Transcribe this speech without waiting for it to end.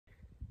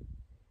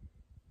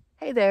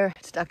Hey there,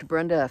 it's Dr.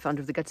 Brenda,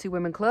 founder of the Gutsy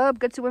Women Club,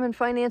 Gutsy Women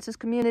Finances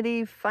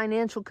Community,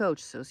 financial coach,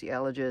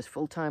 sociologist,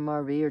 full-time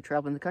RVer,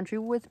 traveling the country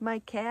with my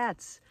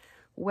cats.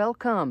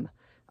 Welcome.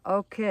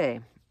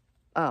 Okay.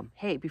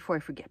 Hey, before I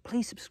forget,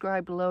 please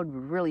subscribe below. It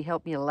would really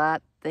help me a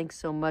lot. Thanks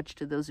so much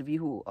to those of you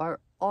who are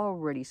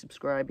already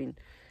subscribing.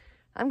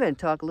 I'm going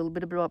to talk a little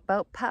bit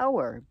about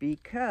power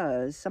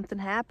because something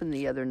happened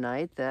the other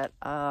night that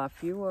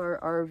if you are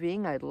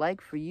RVing, I'd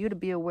like for you to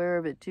be aware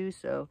of it too.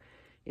 So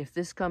if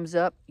this comes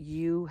up,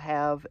 you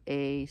have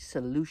a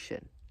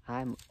solution.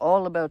 I'm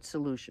all about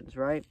solutions,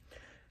 right?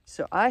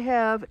 So I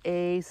have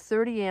a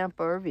 30 amp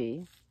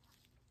RV.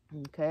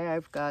 Okay,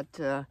 I've got,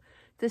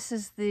 this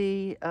is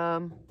the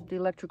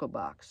electrical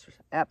box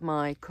at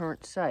my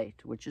current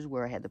site, which is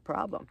where I had the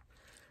problem.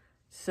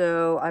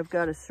 So I've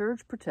got a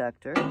surge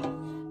protector,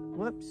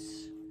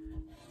 whoops,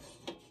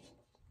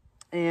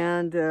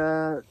 and,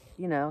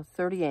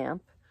 30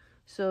 amp.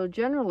 So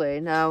generally,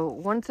 now,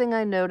 one thing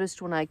I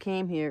noticed when I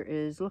came here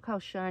is, look how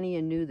shiny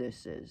and new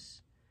this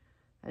is.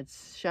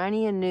 It's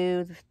shiny and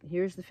new.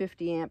 Here's the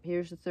 50 amp,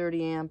 here's the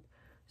 30 amp.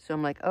 So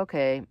I'm like,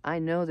 okay, I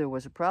know there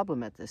was a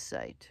problem at this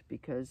site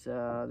because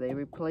they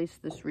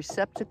replaced this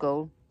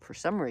receptacle for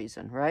some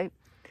reason, right?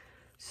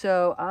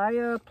 So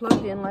I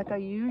plugged in like I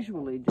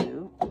usually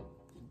do,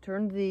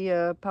 turned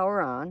the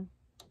power on,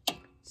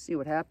 see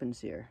what happens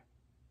here.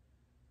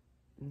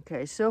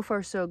 Okay, so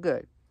far so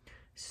good.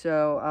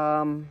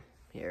 So,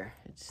 here,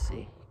 let's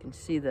see. You can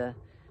see the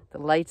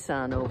lights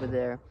on over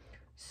there.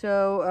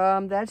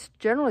 So that's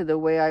generally the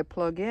way I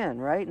plug in,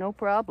 right? No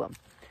problem.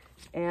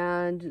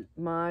 And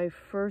my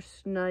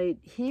first night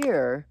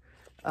here,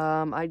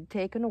 I'd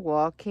taken a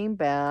walk, came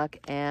back,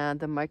 and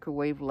the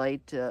microwave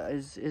light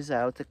is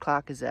out. The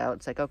clock is out.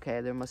 It's like,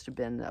 okay, there must have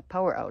been a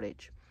power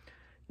outage.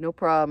 No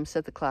problem,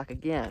 set the clock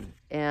again.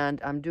 And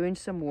I'm doing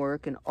some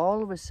work, and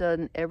all of a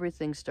sudden,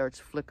 everything starts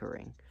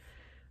flickering.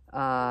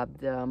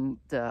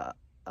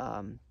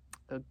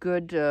 A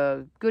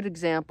good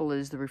example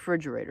is the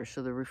refrigerator.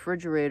 So the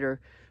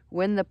refrigerator,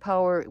 when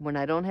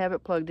I don't have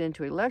it plugged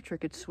into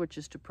electric, it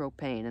switches to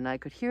propane. And I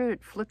could hear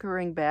it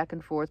flickering back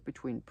and forth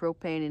between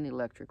propane and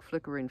electric,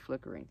 flickering.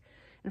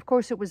 And of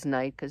course it was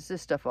night, because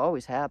this stuff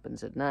always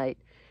happens at night.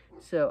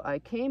 So I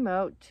came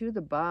out to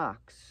the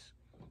box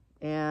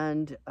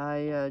and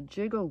I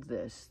jiggled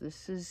this.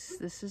 This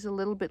is a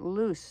little bit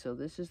loose. So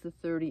this is the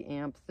 30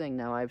 amp thing.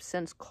 Now I've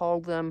since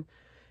called them,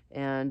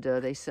 and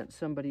they sent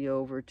somebody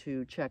over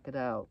to check it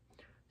out.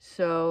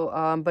 So,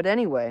 but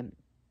anyway,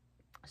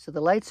 so the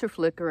lights are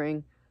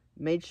flickering,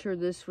 made sure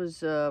this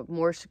was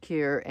more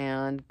secure,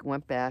 and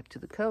went back to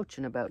the coach.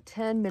 And about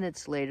 10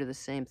 minutes later, the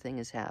same thing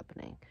is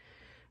happening.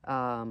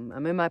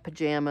 I'm in my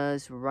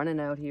pajamas,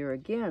 running out here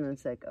again, and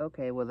it's like,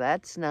 okay, well,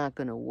 that's not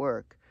going to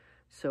work.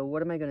 So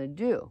what am I going to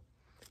do?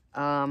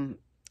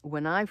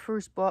 When I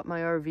first bought my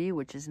RV,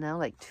 which is now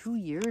like 2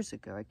 years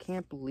ago, I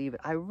can't believe it.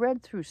 I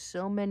read through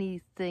so many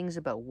things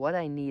about what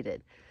I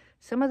needed.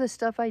 Some of the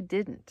stuff I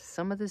didn't.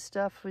 Some of the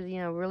stuff,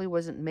 really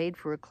wasn't made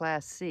for a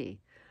Class C.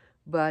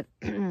 But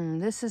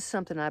this is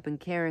something I've been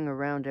carrying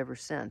around ever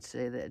since.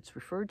 It's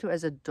referred to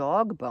as a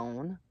dog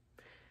bone.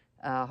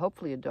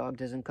 Hopefully a dog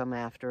doesn't come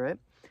after it.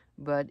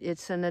 But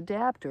it's an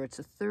adapter. It's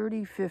a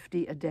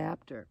 3050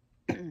 adapter.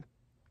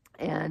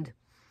 And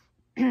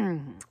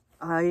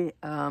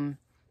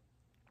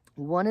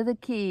one of the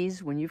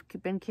keys, when you've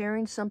been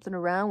carrying something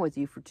around with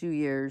you for 2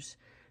 years,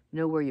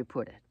 know where you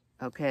put it,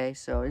 okay?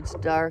 So it's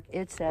dark,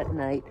 it's at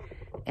night,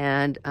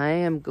 and I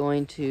am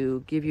going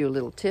to give you a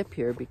little tip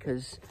here,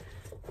 because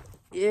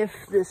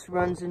if this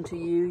runs into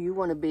you, you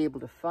want to be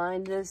able to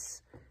find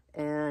this,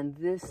 and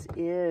this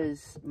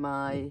is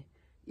my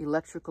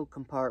electrical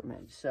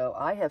compartment. So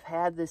I have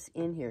had this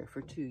in here for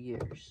 2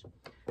 years,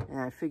 and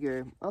I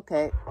figure,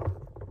 okay,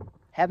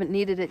 haven't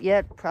needed it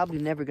yet, probably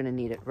never going to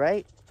need it,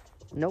 right?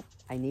 Nope,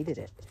 I needed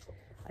it.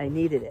 I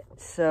needed it.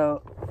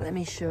 So let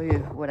me show you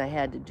what I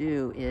had to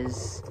do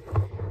is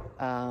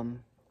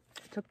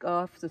took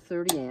off the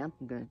 30 amp.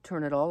 I'm going to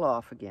turn it all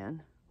off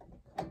again.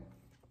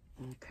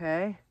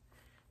 Okay.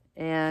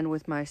 And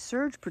with my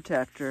surge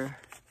protector,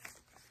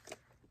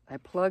 I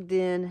plugged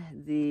in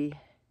the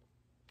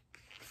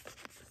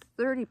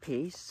 30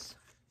 piece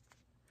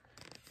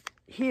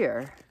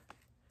here.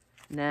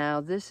 Now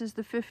this is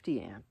the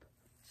 50 amp.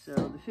 So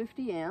the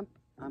 50 amp,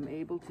 I'm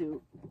able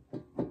to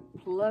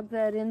plug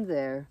that in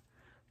there,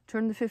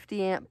 turn the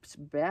 50 amps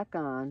back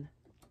on,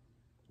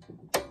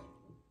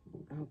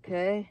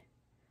 okay,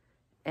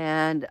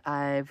 and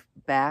I'm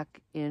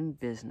back in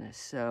business.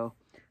 So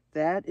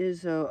that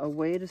is a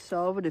way to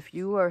solve it. If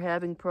you are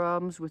having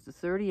problems with the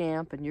 30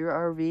 amp and your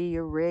RV,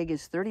 your rig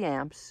is 30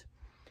 amps,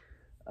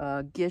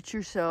 get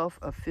yourself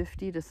a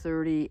 50 to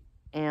 30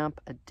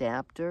 amp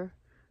adapter.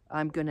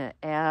 I'm going to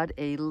add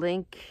a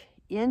link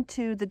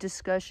into the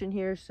discussion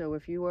here, so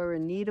if you are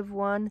in need of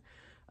one,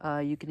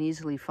 you can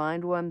easily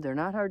find one. They're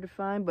not hard to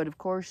find, but of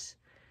course,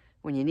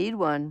 when you need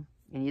one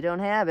and you don't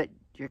have it,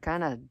 you're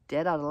kind of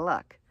dead out of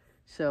luck.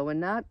 So, and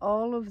not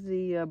all of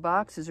the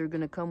boxes are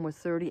going to come with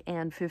 30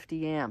 and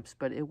 50 amps,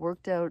 but it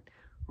worked out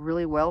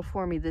really well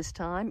for me this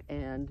time,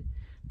 and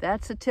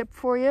that's a tip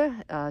for you.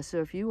 So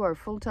if you are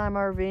full-time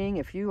RVing,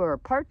 if you are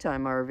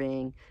part-time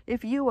RVing,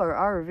 if you are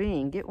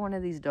RVing, get one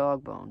of these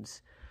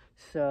Dogbones.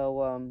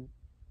 So,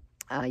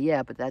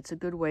 yeah, but that's a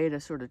good way to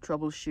sort of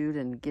troubleshoot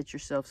and get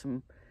yourself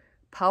some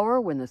power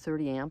when the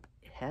 30 amp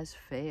has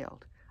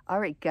failed. All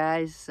right,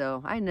 guys,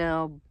 so I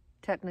know,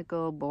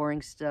 technical,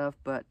 boring stuff,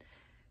 but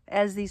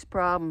as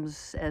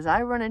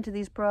I run into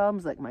these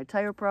problems, like my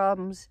tire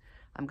problems,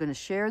 I'm going to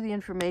share the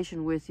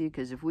information with you,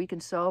 because if we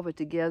can solve it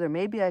together,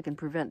 maybe I can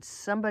prevent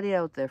somebody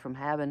out there from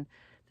having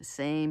the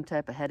same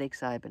type of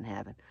headaches I've been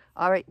having.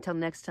 All right, until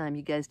next time,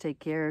 you guys take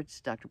care.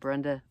 It's Dr.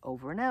 Brenda,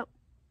 over and out.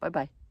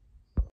 Bye-bye.